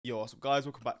Yo, what's up guys,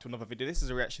 welcome back to another video. This is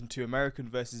a reaction to American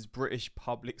versus British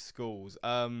public schools.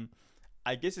 I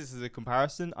guess this is a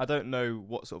comparison. I don't know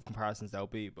what sort of comparisons there'll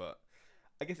be, but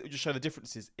I guess it would just show the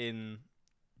differences in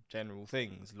general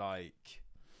things, like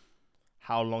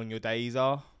how long your days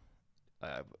are,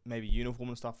 maybe uniform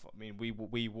and stuff. I mean,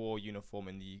 we wore uniform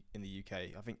in the UK.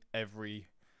 I think every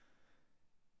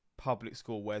public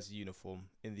school wears a uniform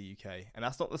in the UK, and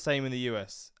that's not the same in the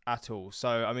US at all.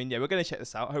 So I mean, yeah, we're going to check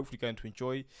this out. Hopefully going to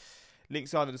enjoy.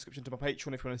 Links are in the description to my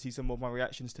Patreon if you want to see some more of my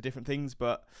reactions to different things.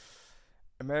 But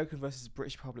American versus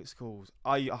British public schools,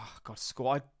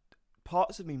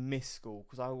 parts of me miss school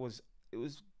because it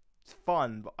was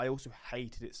fun, but I also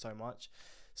hated it so much.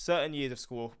 Certain years of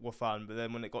school were fun, but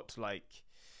then when it got to like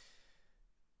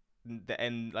the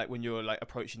end, like when you're like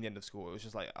approaching the end of school, it was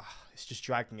just like it's just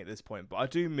dragging at this point. But I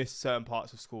do miss certain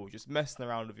parts of school, just messing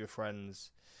around with your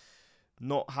friends,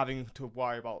 not having to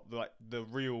worry about the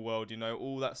real world, you know,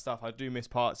 all that stuff. I do miss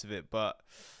parts of it, but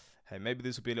hey, maybe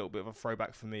this will be a little bit of a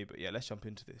throwback for me. But yeah, let's jump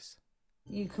into this.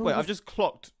 Wait, I've just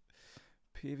clocked.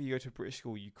 If you go to British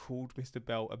school, you called Mr.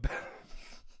 Bell a bell.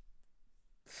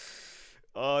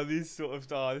 This is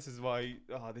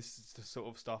the sort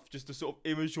of stuff, just the sort of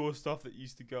immature stuff that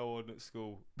used to go on at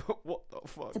school. But what the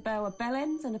fuck? To Bell a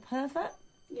bellends and a pervert?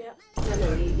 Yeah.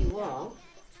 Hello, you are?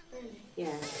 Yeah.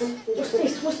 What's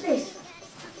this? What's this?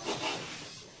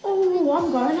 Oh,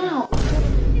 I'm going out.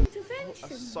 Intervention.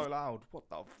 That's so loud. What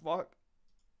the fuck?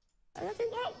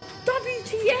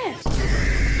 WTF?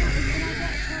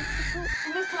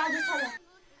 Can I just tell you?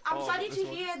 I'm sorry to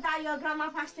hear that your grandma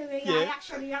passed away. Yeah. I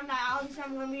actually am that. Obviously,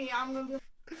 I'm gonna be.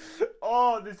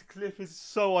 Oh, this clip is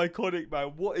so iconic,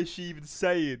 man. What is she even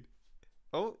saying?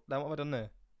 Oh, now what have I done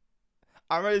there?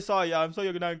 I'm really sorry. Yeah, I'm sorry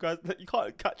you're going guys. You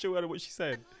can't catch a word of what she's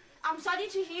saying. I'm sorry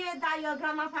to hear that your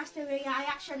grandma passed away. I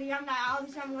actually am that.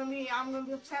 Obviously, I'm gonna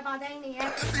be upset about that, ain't it?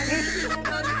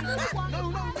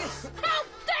 No, miss. How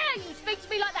dare you speak to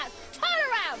me like that? Turn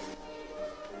around.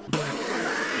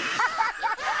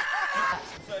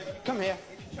 Come here.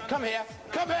 Come here.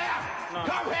 Come here. No.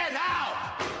 Come here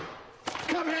now.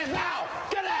 Come here now.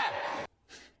 Get out.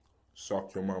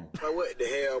 Suck your mum. What the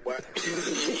hell, boy?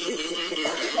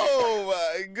 Oh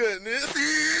my goodness.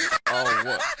 Oh,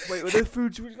 what? Wait, were there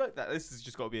foods really like that? This has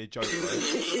just got to be a joke, right?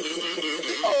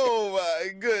 Oh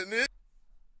my goodness.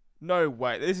 No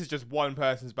way. This is just one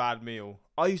person's bad meal.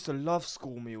 I used to love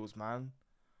school meals, man.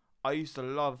 I used to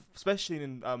love, especially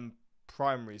in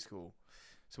primary school.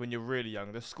 So when you're really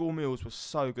young, the school meals were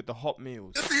so good. The hot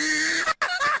meals.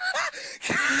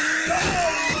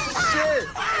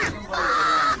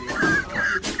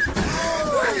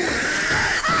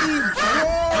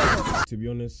 To be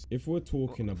honest, if we're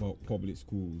talking about public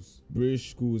schools, British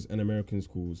schools and American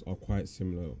schools are quite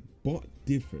similar, but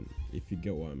different, if you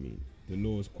get what I mean. The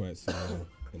law is quite similar,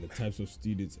 and the types of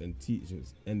students and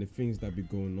teachers and the things that be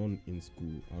going on in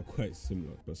school are quite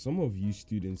similar. But some of you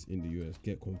students in the US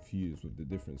get confused with the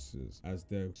differences, as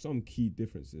there are some key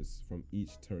differences from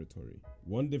each territory.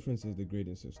 One difference is the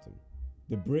grading system.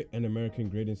 The Brit and American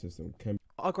grading system can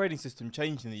Our grading system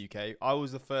changed in the UK. I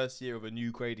was the first year of a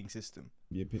new grading system.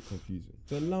 be a bit confusing.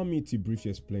 So allow me to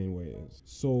briefly explain what it is.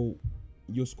 So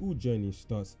your school journey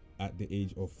starts at the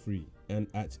age of 3, and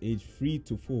at age 3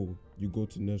 to 4 you go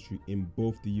to nursery in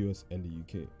both the US and the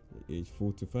UK. At age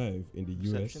 4 to 5 in the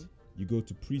US you go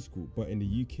to preschool, but in the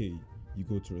UK you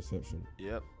go to reception.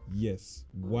 Yep. Yes,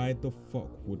 why the fuck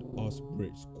would us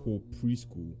Brits call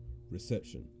preschool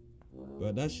reception?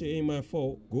 But that shit ain't my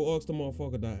fault. Go ask the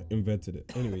motherfucker that invented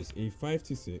it. Anyways, age 5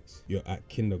 to 6 you're at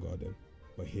kindergarten,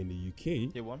 but here in the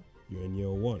UK Year 1? you're in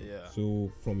year 1. Yeah.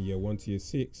 So from year 1 to year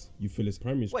 6 you feel it's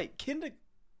primary school. Wait,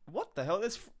 what the hell?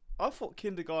 I thought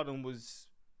kindergarten was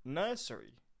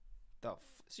nursery. So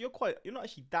you're not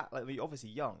actually that, like, you're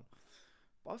obviously young.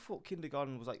 But I thought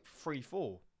kindergarten was like 3,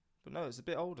 4. But no, it's a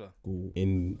bit older. School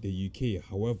in the UK.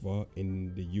 However,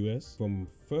 in the US, from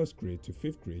 1st grade to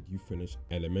 5th grade, you finish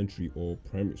elementary or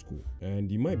primary school. And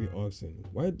you might be asking,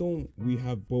 why don't we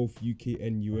have both UK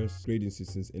and US grading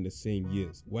systems in the same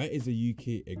years? Why is the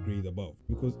UK a grade above?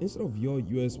 Because instead of your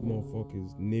US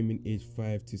motherfuckers naming age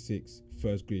 5 to 6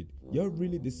 1st grade, y'all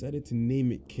really decided to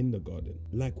name it kindergarten.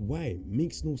 Like, why?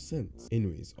 Makes no sense.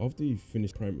 Anyways, after you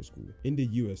finish primary school, in the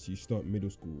US you start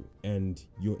middle school and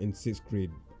you're in 6th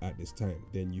grade at this time.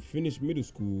 Then you finish middle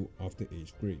school after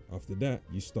 8th grade. After that,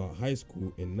 you start high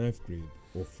school in 9th grade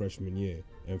or freshman year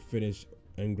and finish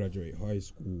and graduate high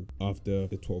school after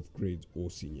the 12th grade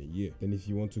or senior year. Then if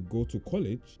you want to go to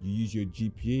college, you use your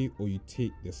GPA or you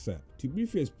take the SAT. To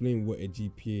briefly explain what a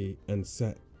GPA and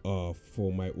SAT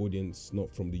For my audience not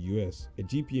from the US, a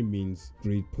GPA means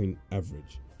grade point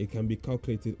average. It can be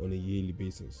calculated on a yearly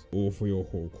basis or for your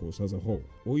whole course as a whole.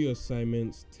 All your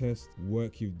assignments, tests,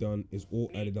 work you've done is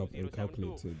all added up and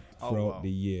calculated throughout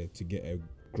the year to get a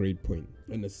grade point.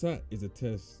 And the SAT is a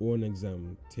test or an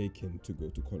exam taken to go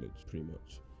to college, pretty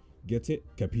much. Get it?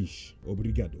 Capiche?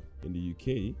 Obrigado. In the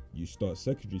UK, you start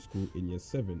secondary school in year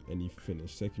 7 and you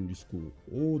finish secondary school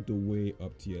all the way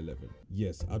up to year 11.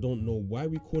 Yes, I don't know why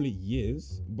we call it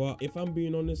years, but if I'm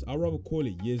being honest, I'd rather call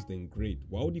it years than grade.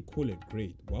 Why would you call it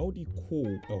grade? Why would you call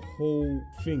a whole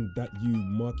thing that you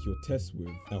mark your test with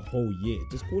a whole year?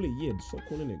 Just call it year. Stop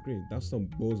calling it grade. That's some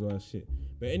bozo ass shit.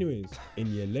 But anyways, in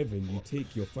year 11, you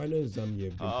take your final exam year.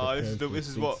 This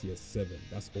is what year 7.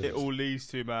 That's all it all leads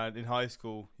to, man. In high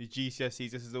school, your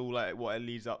GCSEs. This is all like what it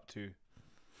leads up to.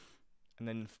 And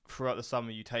then throughout the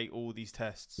summer, you take all these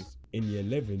tests. In year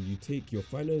 11, you take your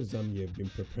final exam you've been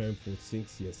preparing for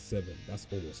since year 7. That's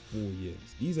almost 4 years.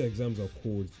 These exams are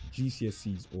called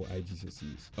GCSEs or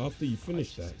IGCSEs. After you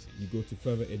finish that, you go to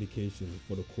further education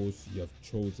for the course you have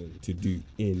chosen to do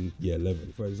in year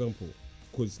 11. For example,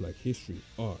 courses like history,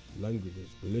 art, languages,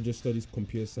 religious studies,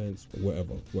 computer science,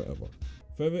 whatever.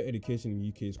 Further education in the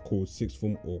UK is called sixth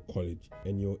form or college,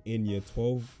 and you're in year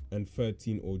 12 and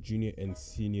 13 or junior and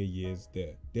senior years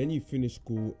there. Then you finish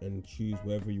school and choose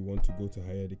wherever you want to go to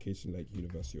higher education, like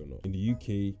university or not. In the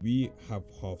UK, we have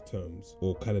half terms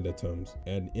or calendar terms,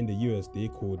 and in the US, they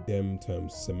call them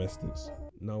terms semesters.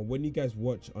 Now, when you guys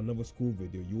watch another school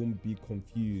video, you won't be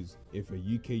confused if a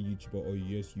UK YouTuber or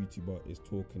US YouTuber is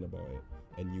talking about it,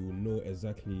 and you will know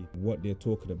exactly what they're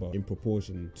talking about in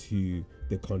proportion to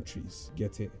the countries.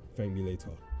 Get it? Thank me later.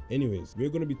 Anyways, we're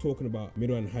going to be talking about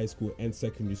middle and high school and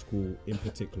secondary school in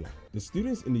particular. The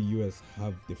students in the US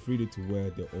have the freedom to wear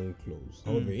their own clothes.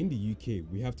 However, in the UK,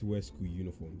 we have to wear school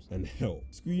uniforms. And hell,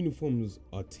 school uniforms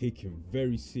are taken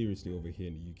very seriously over here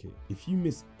in the UK. If you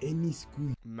miss any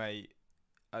school... Mate,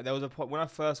 there was a point when I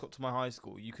first got to my high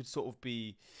school, you could sort of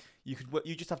be...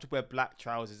 You just have to wear black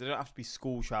trousers. They don't have to be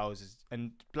school trousers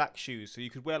and black shoes. So you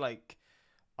could wear like...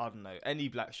 I don't know, any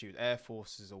black shoes, Air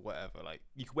Forces or whatever. Like,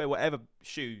 you could wear whatever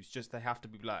shoes, just they have to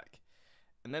be black.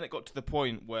 And then it got to the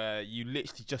point where you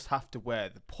literally just have to wear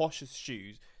the poshest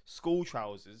shoes, school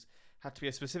trousers, had to be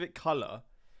a specific colour.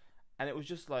 And it was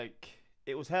just like,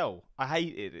 it was hell. I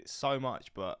hated it so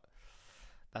much, but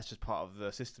that's just part of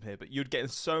the system here. But you'd get in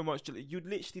so much, you'd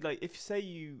literally, like, if say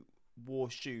you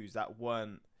wore shoes that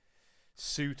weren't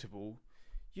suitable,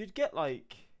 you'd get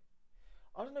like...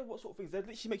 I don't know what sort of things. They'd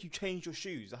literally make you change your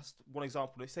shoes. That's one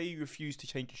example. They say you refuse to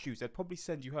change your shoes, they'd probably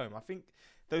send you home. I think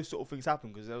those sort of things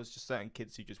happen because there was just certain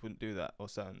kids who just wouldn't do that, or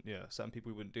certain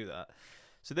people who wouldn't do that.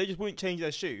 So they just wouldn't change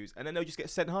their shoes, and then they'll just get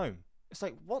sent home. It's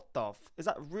like, what the is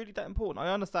that really that important?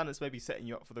 I understand it's maybe setting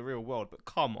you up for the real world, but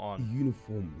come on.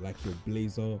 Uniform, like your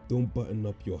blazer, don't button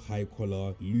up your high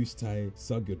collar, loose tie,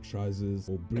 sag your trousers,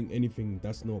 or bring anything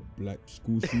that's not black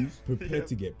school shoes. Prepare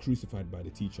to get crucified by the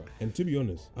teacher. And to be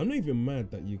honest, I'm not even mad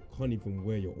that you can't even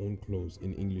wear your own clothes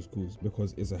in English schools,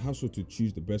 because it's a hassle to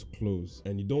choose the best clothes,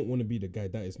 and you don't want to be the guy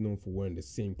that is known for wearing the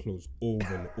same clothes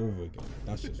over and over again.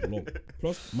 That's just long.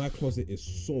 Plus, my closet is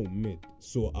so mid,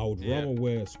 so I would rather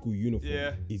wear a school uniform.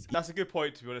 Yeah, that's a good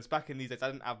point, to be honest. Back in these days,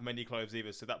 I didn't have many clothes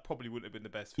either, so that probably wouldn't have been the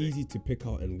best thing. Easy to pick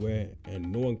out and wear,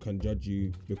 and no one can judge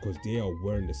you because they are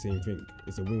wearing the same thing.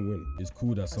 It's a win-win. It's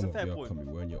cool that some of you can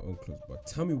be wearing your own clothes, but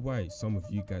tell me why some of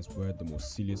you guys wear the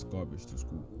most silliest garbage to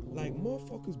school. Like,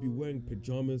 motherfuckers be wearing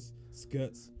pajamas,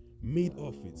 skirts, maid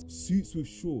outfits, suits with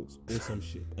shorts or some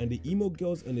shit. And the emo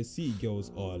girls and the city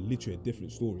girls are literally a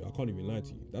different story. I can't even lie to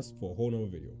you. That's for a whole nother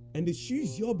video. And the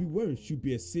shoes y'all be wearing should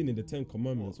be a sin in the 10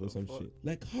 Commandments or some shit.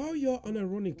 Like, how y'all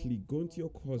unironically go into your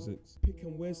closets, pick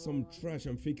and wear some trash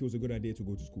and think it was a good idea to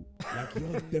go to school? Like,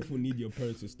 y'all definitely need your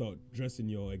parents to start dressing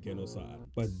y'all again or something.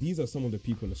 But these are some of the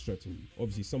people that stretch me.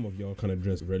 Obviously, some of y'all kind of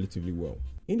dress relatively well.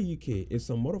 In the UK, if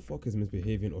some motherfuckers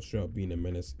misbehaving or straight up being a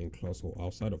menace in class or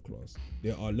outside of class,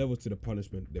 there are levels to the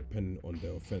punishment depending on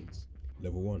their offense.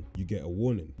 Level 1, you get a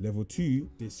warning. Level 2,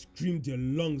 they scream their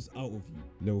lungs out of you.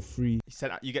 Level 3, he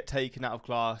said you get taken out of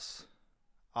class.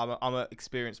 I'm an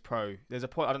experienced pro. There's a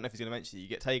point, I don't know if he's going to mention it, you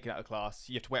get taken out of class,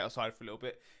 you have to wait outside for a little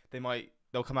bit.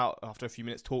 They'll come out after a few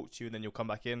minutes, talk to you, and then you'll come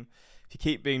back in. If you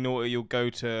keep being naughty, you'll go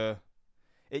to...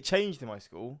 It changed in my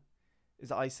school.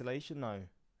 Is it isolation? No.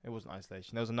 It wasn't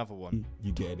isolation. There was another one.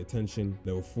 You get a detention.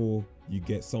 Level 4, you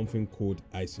get something called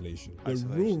isolation. The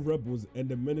real rebels and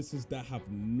the menaces that have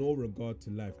no regard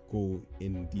to life go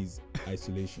in these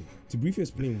isolation. To briefly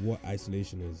explain what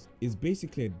isolation is, it's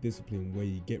basically a discipline where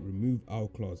you get removed out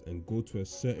of class and go to a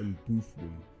certain booth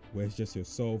room where it's just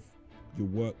yourself, your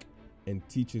work, and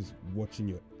teachers watching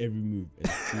your every move and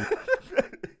seeing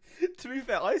To be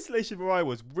fair, isolation where I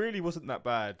was really wasn't that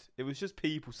bad. It was just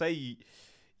people. Say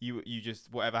you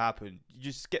just whatever happened, you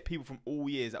just get people from all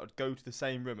years that would go to the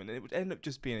same room, and it would end up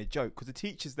just being a joke because the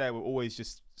teachers there were always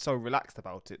just so relaxed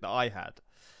about it that I had.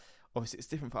 Obviously, it's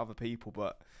different for other people,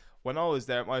 but when I was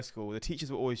there at my school, the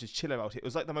teachers were always just chill about it. It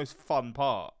was like the most fun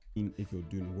part. if you're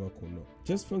doing work or not.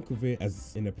 Just think of it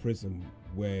as in a prison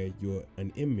where you're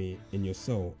an inmate in your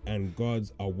cell and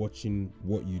guards are watching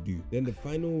what you do. Then the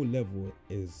final level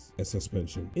is a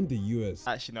suspension. In the US,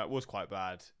 Actually, no, it was quite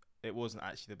bad. It wasn't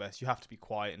actually the best. You have to be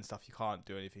quiet and stuff. You can't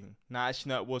do anything. No,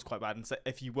 actually, no, it was quite bad. And so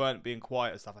if you weren't being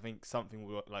quiet and stuff, I think something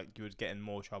would, like, you would get in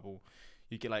more trouble.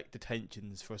 You'd get like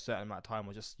detentions for a certain amount of time,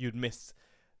 or just you'd miss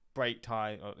break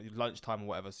time or lunch time or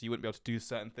whatever, so you wouldn't be able to do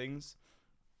certain things,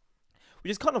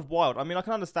 which is kind of wild. I mean, I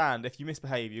can understand if you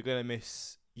misbehave, you're gonna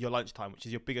miss your lunchtime, which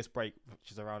is your biggest break,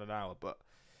 which is around an hour. But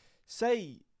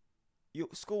say your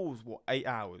school's what, 8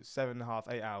 hours,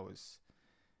 7.5, 8 hours,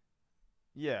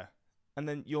 yeah, and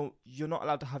then you're not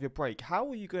allowed to have your break. How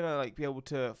are you gonna like be able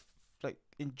to like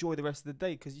enjoy the rest of the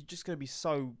day? Because you're just gonna be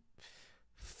so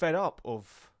fed up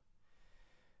of,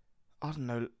 I don't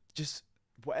know, just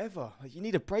whatever. Like, you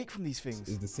need a break from these things.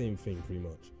 it's the same thing pretty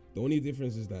much. The only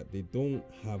difference is that they don't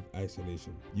have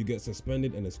isolation. You get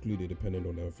suspended and excluded depending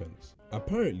on the offense.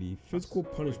 Apparently, physical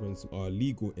punishments are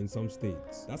legal in some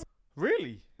states. That's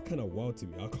Really? kind of wild to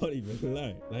me. I can't even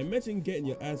lie. Like, imagine getting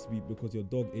your ass beat because your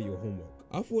dog ate your homework.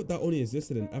 I thought that only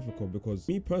existed in Africa because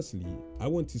me personally, I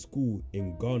went to school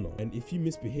in Ghana, and if you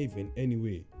misbehave in any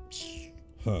way,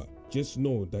 just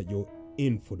know that you're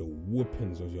in for the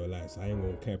whoopings of your lives. I ain't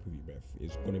gonna cap with you, bruv.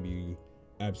 It's gonna be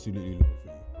absolutely long for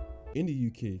you. In the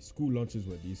UK, school lunches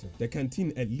were decent. The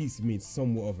canteen at least made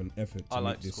somewhat of an effort to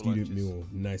make the student meal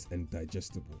nice and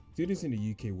digestible. Students in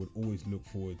the UK would always look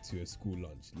forward to a school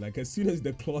lunch. Like, as soon as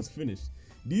the class finished,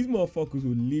 these motherfuckers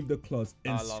would leave the class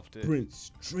and sprint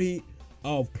straight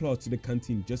out of class to the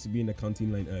canteen just to be in the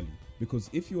canteen line early.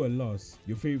 Because if you were last,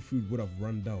 your favorite food would have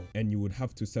run down and you would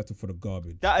have to settle for the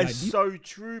garbage. That is so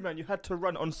true, man. You had to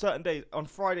run on certain days. On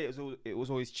Friday, it was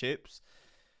always chips.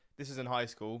 This is in high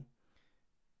school.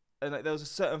 And like, there was a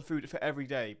certain food for every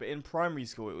day. But in primary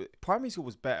school, primary school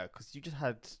was better because you just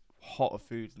had hotter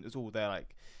food and it was all there.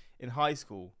 Like, in high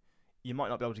school, you might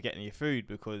not be able to get any food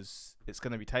because it's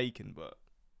going to be taken. But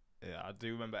yeah, I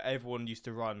do remember everyone used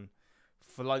to run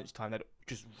for lunchtime. They'd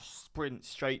just sprint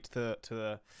straight to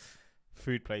the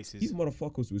food places. These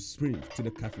motherfuckers will sprint to the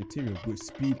cafeteria with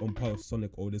speed on par with Sonic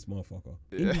or this motherfucker.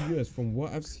 In the US, from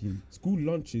what I've seen, school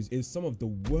lunches is some of the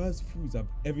worst foods I've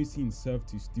ever seen served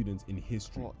to students in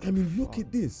history. I mean, look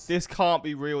at this. This can't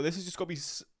be real. This has just got to be...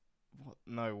 What?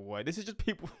 No way. This is just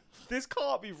people... This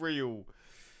can't be real.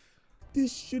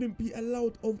 This shouldn't be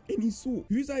allowed of any sort.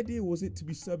 Whose idea was it to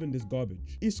be serving this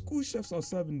garbage? If school chefs are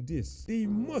serving this, they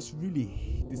must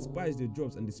really despise their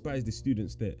jobs and despise the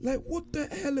students there. Like, what the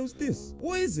hell is this?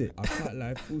 What is it? I can't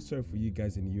lie, I feel sorry for you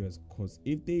guys in the US, because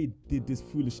if they did this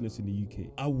foolishness in the UK,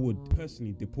 I would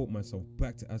personally deport myself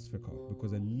back to Africa,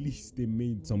 because at least they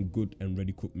made some good and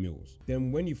ready cooked meals.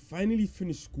 Then when you finally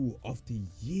finish school after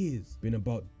years, been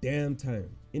about damn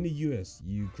time. In the US,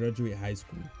 you graduate high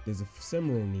school. There's a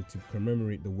ceremony to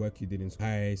commemorate the work you did in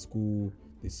high school.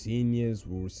 The seniors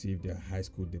will receive their high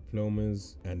school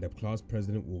diplomas and the class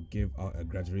president will give out a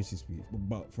graduation speech.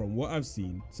 But from what I've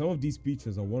seen, some of these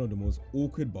speeches are one of the most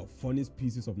awkward but funniest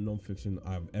pieces of non-fiction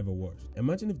I've ever watched.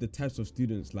 Imagine if the types of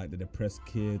students like the depressed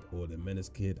kid or the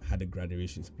menaced kid had a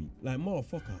graduation speech. Like,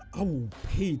 motherfucker, I will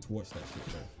pay to watch that shit,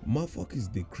 bro.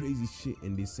 Motherfuckers did crazy shit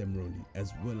in this ceremony,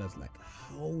 as well as like,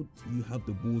 how do you have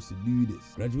the balls to do this?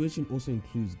 Graduation also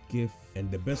includes gift and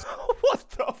the best What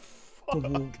the fuck? of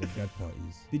all, the grad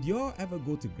parties. Did y'all ever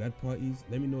go to grad parties?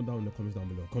 Let me know down in the comments down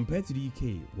below. Compared to the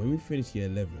UK, when we finished year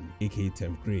 11, aka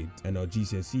 10th grade, and our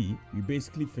GCSE, we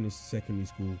basically finished secondary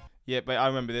school. Yeah, but I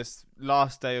remember this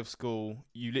last day of school.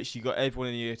 You literally got everyone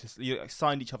in the year to you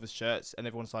signed each other's shirts, and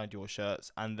everyone signed your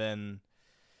shirts, and then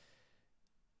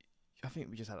I think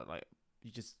we just had like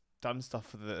you just done stuff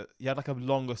for the. You had like a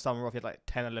longer summer off. You had like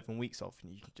 10, 11 weeks off,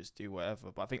 and you could just do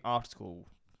whatever. But I think after school,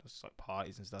 just like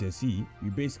parties and stuff. GCSE, we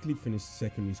basically finished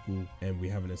secondary school, and we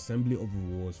have an assembly of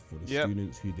awards for the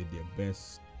students who did their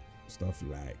best stuff,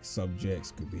 like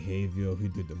subjects, good behavior, who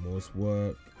did the most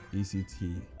work,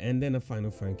 ECT, and then a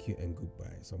final thank you and goodbye,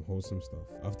 some wholesome stuff.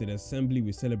 After the assembly,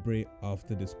 we celebrate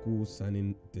after the school,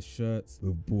 signing the shirts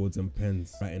with boards and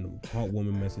pens, writing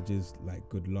heartwarming messages like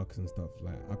good luck and stuff.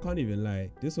 Like, I can't even lie,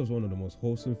 this was one of the most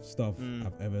wholesome stuff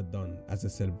I've ever done as a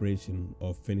celebration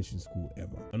of finishing school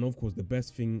ever. And of course, the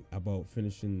best thing about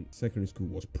finishing secondary school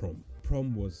was prom.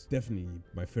 Prom was definitely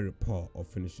my favorite part of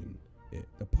finishing it.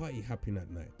 The party happened at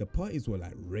night. The parties were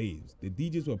like raves. The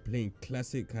DJs were playing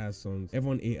classic house songs.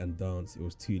 Everyone ate and danced. It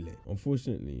was too late.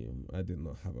 Unfortunately, I did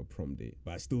not have a prom date,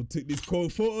 but I still took these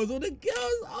cold photos of the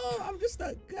girls. Oh, I'm just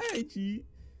that guy, G.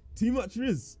 Too much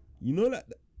riz. You know that.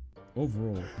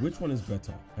 Overall, which one is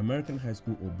better, American high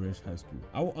school or British high school?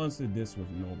 I will answer this with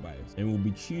no bias, and we'll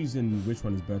be choosing which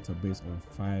one is better based on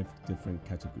 5 different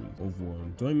categories: overall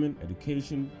enjoyment,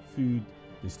 education, food,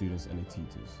 the students and the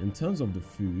teachers. In terms of the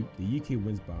food, the UK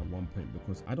wins by 1 point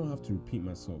because I don't have to repeat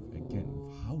myself again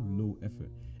with how low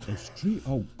effort and straight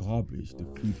out garbage the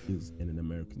food is in an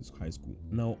American high school.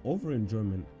 Now, over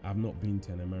enjoyment, I've not been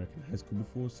to an American high school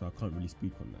before, so I can't really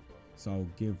speak on that. So I'll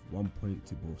give 1 point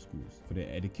to both schools. For the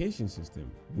education system,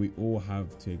 we all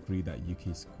have to agree that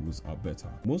UK schools are better.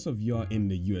 Most of you are in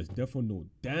the US, therefore know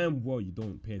damn well you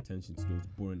don't pay attention to those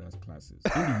boring ass classes.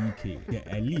 In the UK, they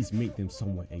at least make them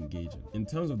somewhat engaging. In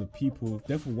terms of the people,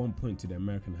 therefore 1 point to the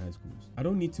American high schools. I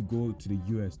don't need to go to the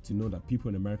US to know that people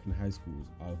in American high schools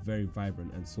are very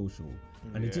vibrant and social,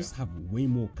 and they just have way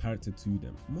more character to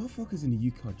them. Motherfuckers in the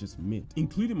UK are just mid,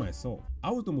 including myself. I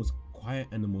was the most quiet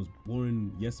and the most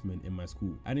boring yes man in my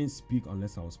school. I didn't speak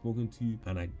unless I was spoken to,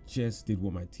 and I just did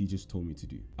what my teachers told me to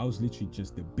do. I was literally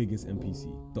just the biggest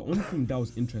NPC. The only thing that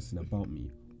was interesting about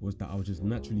me was that I was just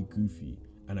naturally goofy,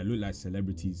 and I looked like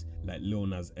celebrities like Lil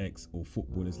Nas X or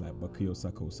footballers like Bukayo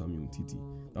Saka or Samuel Titi.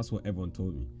 That's what everyone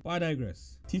told me. But I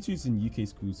digress. Teachers in UK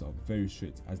schools are very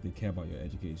strict as they care about your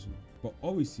education. But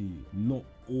obviously, not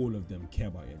all of them care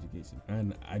about your education.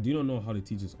 And I do not know how the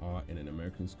teachers are in an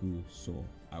American school, so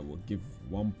I will give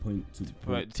 1 point to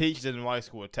Right, the teachers in my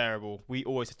school were terrible. We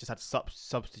always just had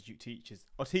substitute teachers.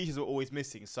 Our teachers were always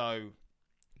missing, so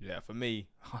yeah, for me,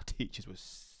 our teachers were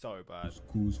so bad.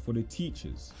 Schools for the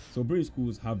teachers. So British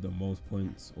schools have the most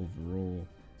points overall,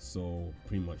 so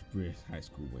pretty much British high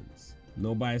school wins.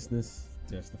 No biasness,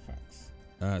 just the facts.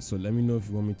 So let me know if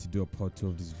you want me to do a part 2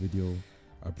 of this video.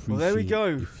 I appreciate. Well, there we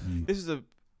go. This is a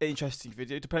interesting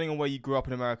video. Depending on where you grew up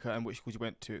in America and which schools you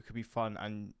went to, it could be fun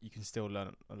and you can still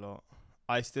learn a lot.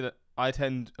 I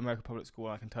attend American public school,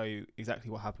 and I can tell you exactly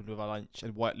what happened with our lunch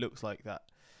and why it looks like that.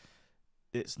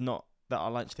 It's not that our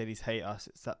lunch ladies hate us.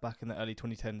 It's that back in the early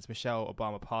 2010s, Michelle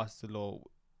Obama passed a law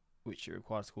which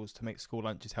required schools to make school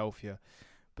lunches healthier,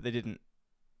 but they didn't.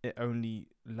 It only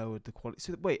lowered the quality.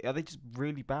 So wait, are they just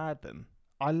really bad then?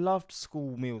 I loved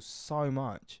school meals so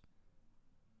much.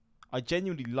 I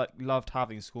genuinely loved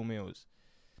having school meals.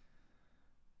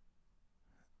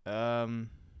 Never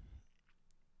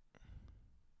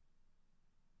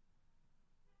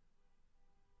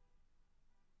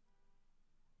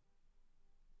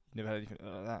had anything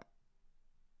like that.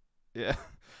 Yeah,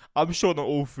 I'm sure not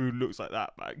all food looks like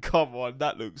that, man. Come on,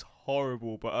 that looks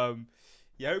horrible. But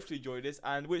yeah, hopefully you enjoyed this.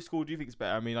 And which school do you think is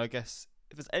better? I mean, I guess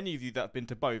if there's any of you that have been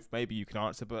to both, maybe you can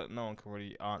answer, but no one can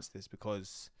really answer this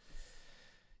because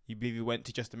you either went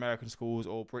to just American schools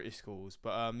or British schools.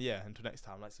 But yeah, until next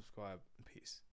time, like, subscribe, and peace.